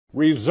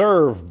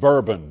Reserve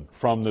Bourbon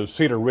from the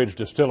Cedar Ridge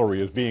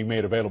Distillery is being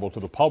made available to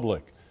the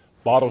public.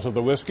 Bottles of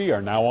the whiskey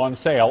are now on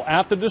sale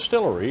at the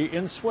distillery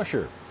in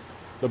SWISHER.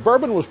 The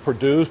bourbon was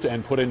produced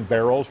and put in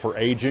barrels for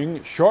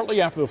aging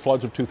shortly after the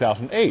floods of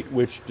 2008,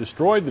 which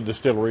destroyed the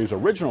distillery's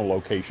original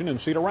location in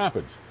Cedar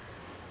Rapids.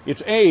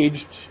 It's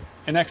aged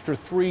an extra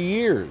 3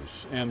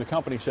 years, and the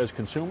company says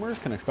consumers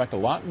can expect a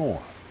lot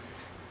more.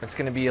 It's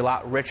going to be a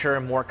lot richer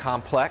and more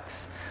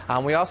complex.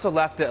 We also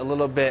left it a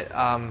little bit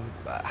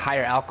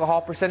higher alcohol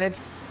percentage.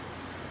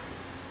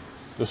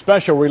 The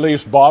special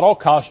release bottle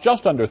costs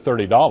just under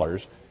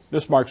 $30.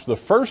 This marks the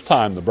first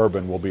time the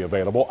bourbon will be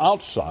available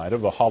outside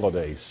of the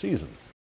holiday season.